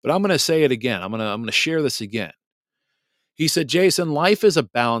 But I'm going to say it again. I'm going to share this again. He said, Jason, life is a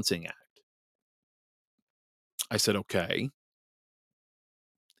balancing act. I said, okay.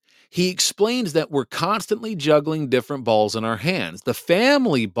 He explains that we're constantly juggling different balls in our hands. The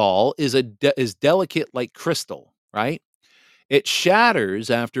family ball is delicate like crystal, right? It shatters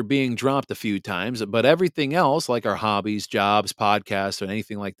after being dropped a few times, but everything else, like our hobbies, jobs, podcasts, or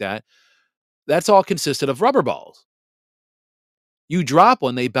anything like that, that's all consisted of rubber balls. You drop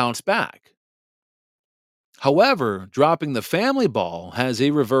one, they bounce back. However, dropping the family ball has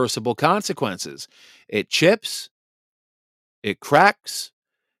irreversible consequences. It chips, it cracks,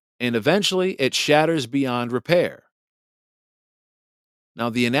 and eventually it shatters beyond repair. Now,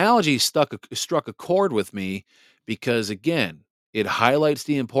 the analogy struck a chord with me because, again, it highlights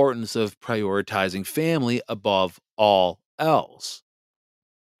the importance of prioritizing family above all else.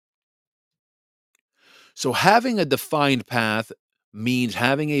 So, having a defined path means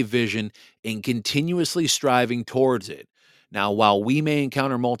having a vision and continuously striving towards it. Now, while we may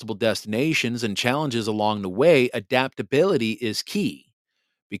encounter multiple destinations and challenges along the way, adaptability is key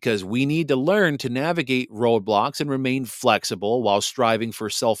because we need to learn to navigate roadblocks and remain flexible while striving for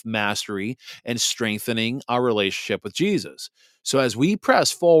self mastery and strengthening our relationship with Jesus. So, as we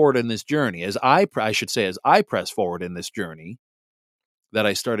press forward in this journey, as I press forward in this journey that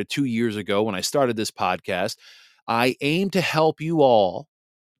I started 2 years ago when I started this podcast, I aim to help you all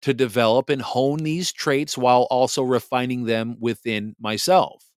to develop and hone these traits while also refining them within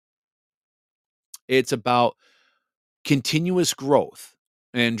myself. It's about continuous growth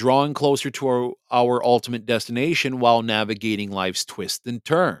and drawing closer to our ultimate destination while navigating life's twists and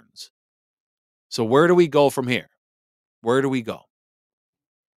turns. So, where do we go from here? Where do we go?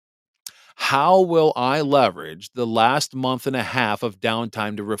 How will I leverage the last month and a half of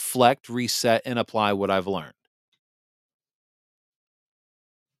downtime to reflect, reset, and apply what I've learned?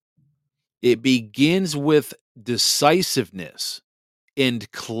 It begins with decisiveness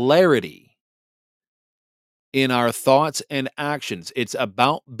and clarity in our thoughts and actions. It's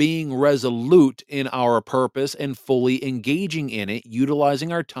about being resolute in our purpose and fully engaging in it,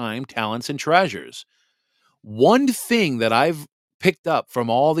 utilizing our time, talents, and treasures. One thing that I've picked up from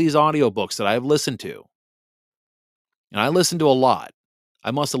all these audiobooks that I've listened to, and I listen to a lot.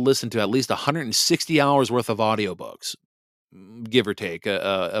 I must have listened to at least 160 hours worth of audiobooks, give or take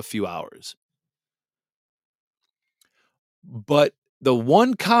a few hours. But the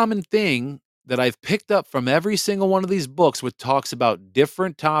one common thing that I've picked up from every single one of these books, which talks about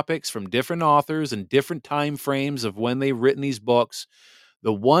different topics from different authors and different time frames of when they've written these books,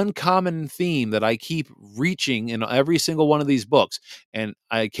 the one common theme that I keep reaching in every single one of these books, and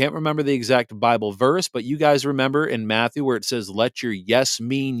I can't remember the exact Bible verse, but you guys remember in Matthew where it says, let your yes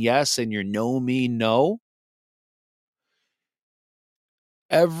mean yes and your no mean no?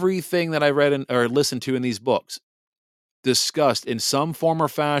 Everything that I read or listened to in these books discussed in some form or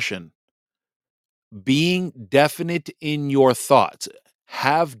fashion being definite in your thoughts.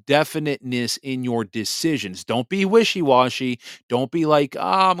 Have definiteness in your decisions. Don't be wishy-washy. Don't be like,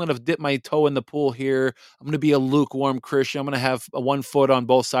 I'm going to dip my toe in the pool here. I'm going to be a lukewarm Christian. I'm going to have one foot on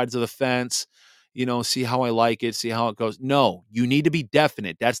both sides of the fence, see how I like it, see how it goes. No, you need to be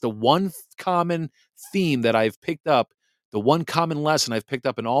definite. That's the one common theme that I've picked up, the one common lesson I've picked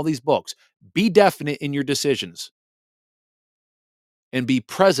up in all these books. Be definite in your decisions and be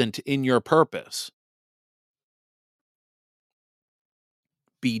present in your purpose.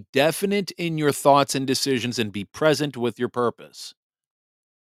 Be definite in your thoughts and decisions and be present with your purpose.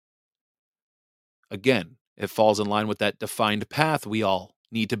 Again, it falls in line with that defined path we all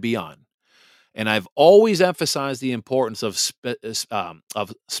need to be on. And I've always emphasized the importance of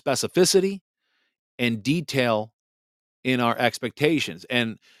specificity and detail in our expectations.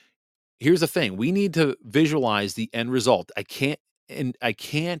 And here's the thing, we need to visualize the end result. I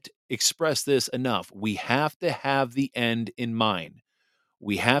can't express this enough. We have to have the end in mind.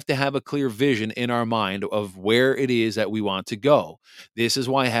 We have to have a clear vision in our mind of where it is that we want to go. This is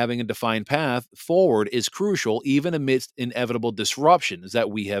why having a defined path forward is crucial, even amidst inevitable disruptions that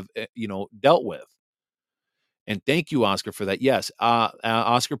we have, dealt with. And thank you, Oscar, for that. Yes,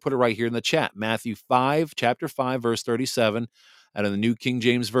 Oscar put it right here in the chat. Matthew 5, chapter 5, verse 37, out of the New King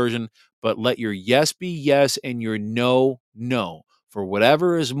James Version. But let your yes be yes and your no, no. For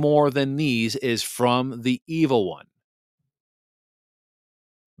whatever is more than these is from the evil one.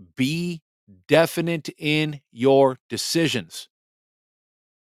 Be definite in your decisions.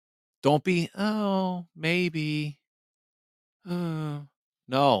 Don't be, maybe.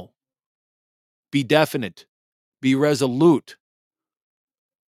 No. Be definite. Be resolute.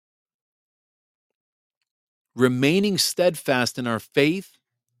 Remaining steadfast in our faith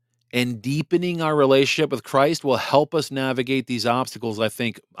and deepening our relationship with Christ will help us navigate these obstacles, I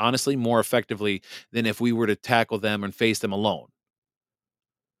think, honestly, more effectively than if we were to tackle them and face them alone.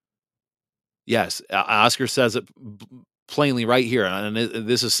 Yes, Oscar says it plainly right here, and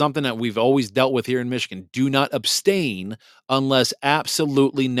this is something that we've always dealt with here in Michigan. Do not abstain unless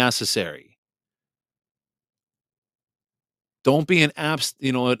absolutely necessary. Don't be an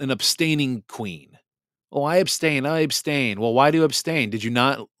abstaining queen. Oh, I abstain. Well, why do you abstain? Did you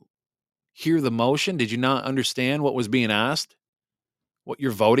not hear the motion? Did you not understand what was being asked? What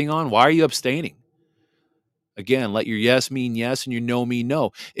you're voting on? Why are you abstaining? Again, let your yes mean yes and your no mean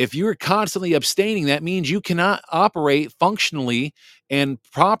no. If you're constantly abstaining, that means you cannot operate functionally and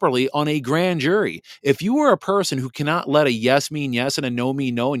properly on a grand jury. If you are a person who cannot let a yes mean yes and a no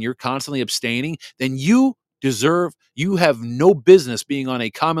mean no, and you're constantly abstaining, then you have no business being on a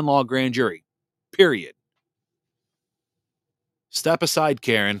common law grand jury, period. Step aside,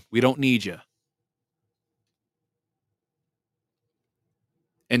 Karen. We don't need you.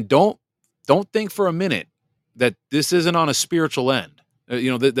 And don't think for a minute that this isn't on a spiritual end.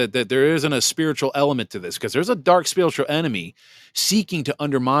 That there isn't a spiritual element to this, because there's a dark spiritual enemy seeking to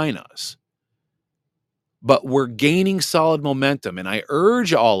undermine us. But we're gaining solid momentum, and I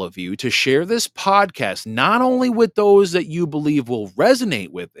urge all of you to share this podcast not only with those that you believe will resonate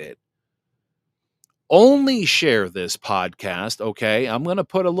with it. Only share this podcast, okay? I'm going to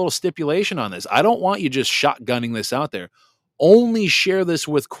put a little stipulation on this. I don't want you just shotgunning this out there. Only share this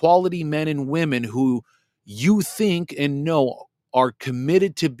with quality men and women who you think and know are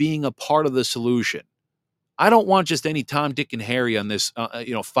committed to being a part of the solution. I don't want just any Tom, Dick, and Harry on this,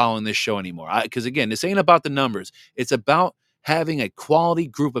 following this show anymore. Because again, this ain't about the numbers. It's about having a quality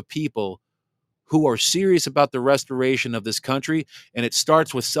group of people who are serious about the restoration of this country. And it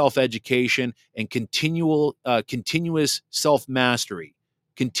starts with self-education and continuous self-mastery,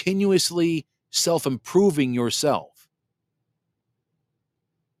 continuously self-improving yourself.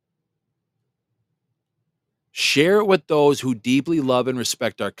 Share it with those who deeply love and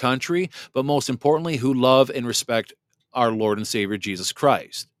respect our country, but most importantly, who love and respect our Lord and Savior, Jesus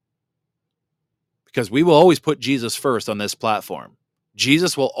Christ. Because we will always put Jesus first on this platform.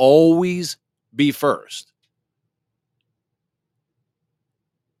 Jesus will always be first.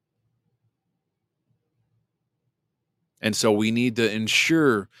 And so we need to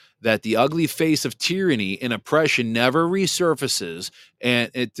ensure that the ugly face of tyranny and oppression never resurfaces, and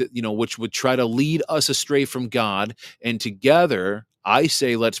which would try to lead us astray from God. And together, I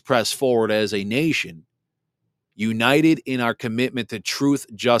say, let's press forward as a nation, united in our commitment to truth,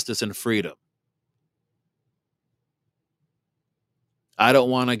 justice, and freedom. I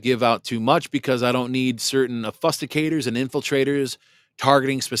don't want to give out too much because I don't need certain obfuscators and infiltrators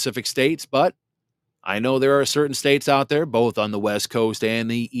targeting specific states, but I know there are certain states out there, both on the West Coast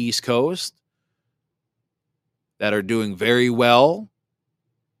and the East Coast, that are doing very well.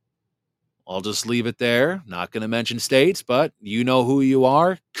 I'll just leave it there. Not going to mention states, but you know who you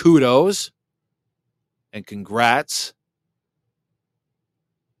are. Kudos and congrats.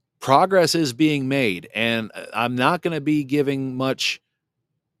 Progress is being made, and I'm not going to be giving much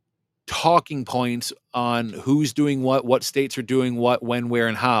talking points on who's doing what states are doing what, when, where,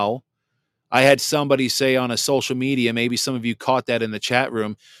 and how. I had somebody say on a social media, maybe some of you caught that in the chat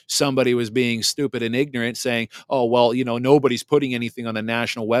room, somebody was being stupid and ignorant saying, oh, well, nobody's putting anything on the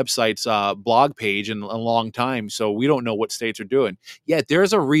national website's blog page in a long time, so we don't know what states are doing. Yet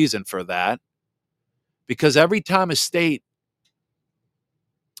there's a reason for that, because every time a state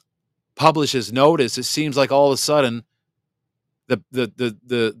publishes notice, it seems like all of a sudden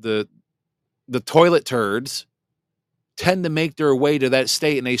the toilet turds tend to make their way to that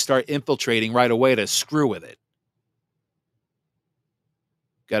state, and they start infiltrating right away to screw with it.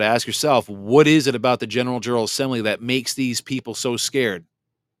 Got to ask yourself, what is it about the General Assembly that makes these people so scared?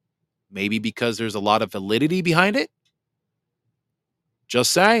 Maybe because there's a lot of validity behind it?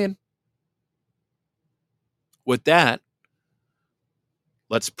 Just saying. With that,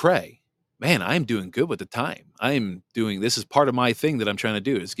 let's pray. Man, I'm doing good with the time. This is part of my thing that I'm trying to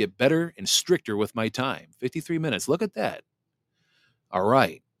do, is get better and stricter with my time. 53 minutes. Look at that. All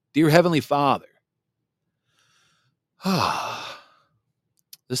right. Dear Heavenly Father,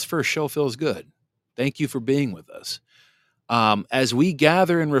 this first show feels good. Thank you for being with us. As we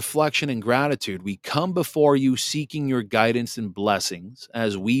gather in reflection and gratitude, we come before you seeking your guidance and blessings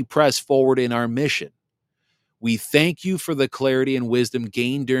as we press forward in our mission. We thank you for the clarity and wisdom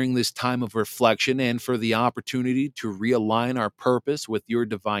gained during this time of reflection and for the opportunity to realign our purpose with your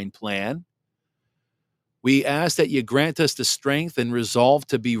divine plan. We ask that you grant us the strength and resolve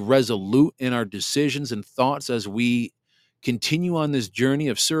to be resolute in our decisions and thoughts as we continue on this journey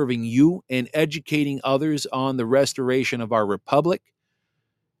of serving you and educating others on the restoration of our republic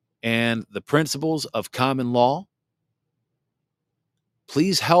and the principles of common law.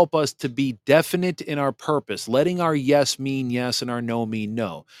 Please help us to be definite in our purpose, letting our yes mean yes and our no mean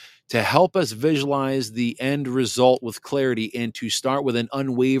no, to help us visualize the end result with clarity and to start with an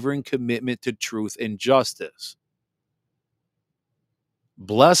unwavering commitment to truth and justice.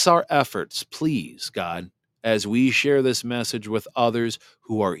 Bless our efforts, please, God. as we share this message with others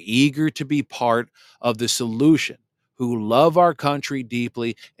who are eager to be part of the solution, who love our country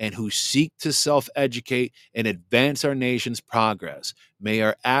deeply, and who seek to self-educate and advance our nation's progress. May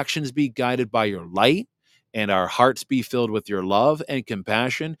our actions be guided by your light, and our hearts be filled with your love and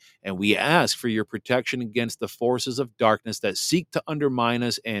compassion, and we ask for your protection against the forces of darkness that seek to undermine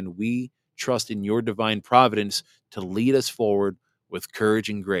us, and we trust in your divine providence to lead us forward with courage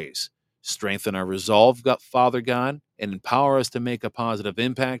and grace. Strengthen our resolve, Father God, and empower us to make a positive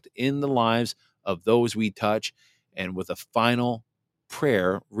impact in the lives of those we touch. And with a final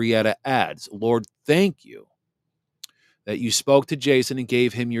prayer, Rietta adds, Lord, thank you that you spoke to Jason and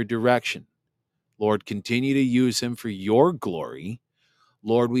gave him your direction. Lord, continue to use him for your glory.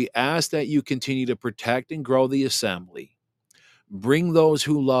 Lord, we ask that you continue to protect and grow the assembly. Bring those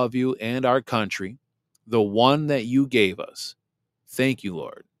who love you and our country, the one that you gave us. Thank you,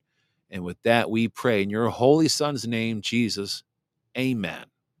 Lord. And with that, we pray in your holy Son's name, Jesus. Amen.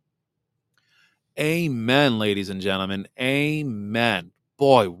 Amen, ladies and gentlemen. Amen.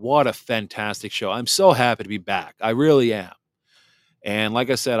 Boy, what a fantastic show. I'm so happy to be back. I really am. And like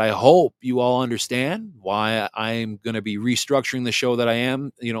I said, I hope you all understand why I'm going to be restructuring the show that I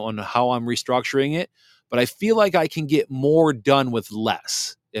am, on how I'm restructuring it. But I feel like I can get more done with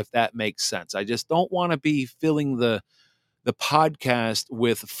less, if that makes sense. I just don't want to be filling the podcast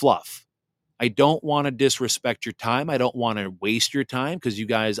with fluff. I don't want to disrespect your time. I don't want to waste your time because you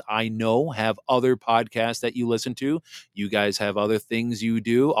guys, I know, have other podcasts that you listen to. You guys have other things you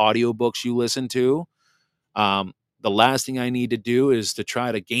do, audiobooks you listen to. The last thing I need to do is to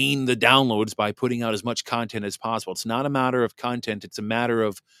try to gain the downloads by putting out as much content as possible. It's not a matter of content. It's a matter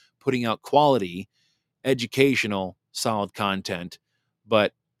of putting out quality, educational, solid content.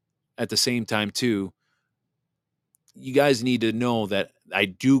 But at the same time, too, you guys need to know that I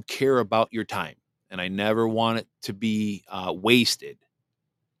do care about your time, and I never want it to be wasted.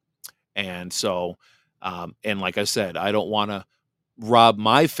 And so, and like I said, I don't want to rob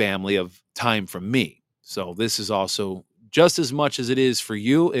my family of time from me. So this is also just as much as it is for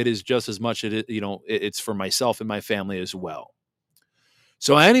you. It is just as much, it's for myself and my family as well.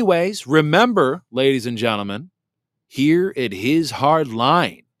 So anyways, remember, ladies and gentlemen, here at His Hard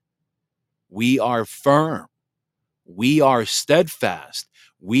Line, we are firm. We are steadfast.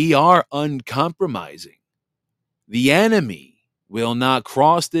 We are uncompromising. The enemy will not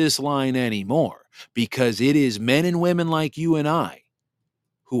cross this line anymore because it is men and women like you and I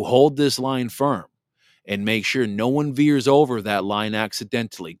who hold this line firm and make sure no one veers over that line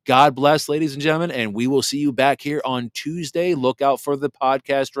accidentally. God bless, ladies and gentlemen, and we will see you back here on Tuesday. Look out for the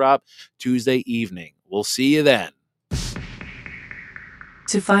podcast drop Tuesday evening. We'll see you then.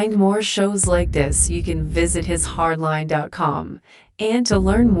 To find more shows like this, you can visit hishardline.com. And to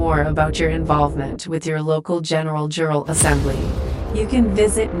learn more about your involvement with your local General Jural Assembly, you can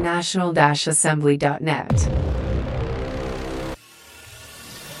visit national-assembly.net.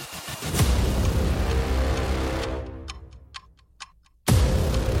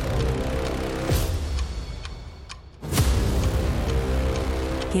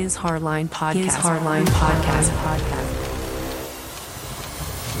 His Hardline Podcast. His Hardline Podcast.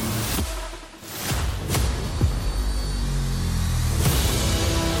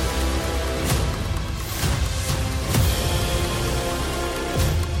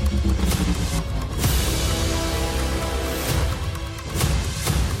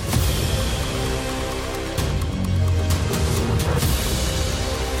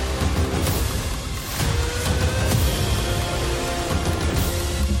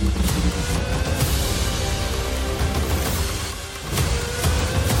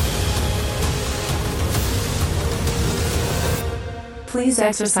 Please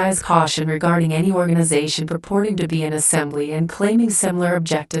exercise caution regarding any organization purporting to be an assembly and claiming similar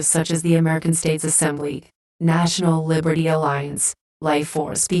objectives such as the American States Assembly, National Liberty Alliance, Life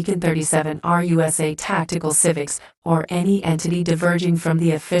Force, Beacon 37, RUSA Tactical Civics, or any entity diverging from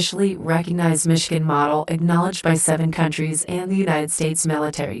the officially recognized Michigan model acknowledged by 7 countries and the United States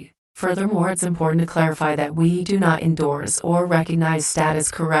military. Furthermore, it's important to clarify that we do not endorse or recognize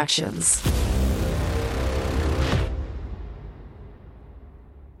status corrections.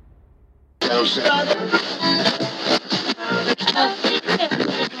 Stop.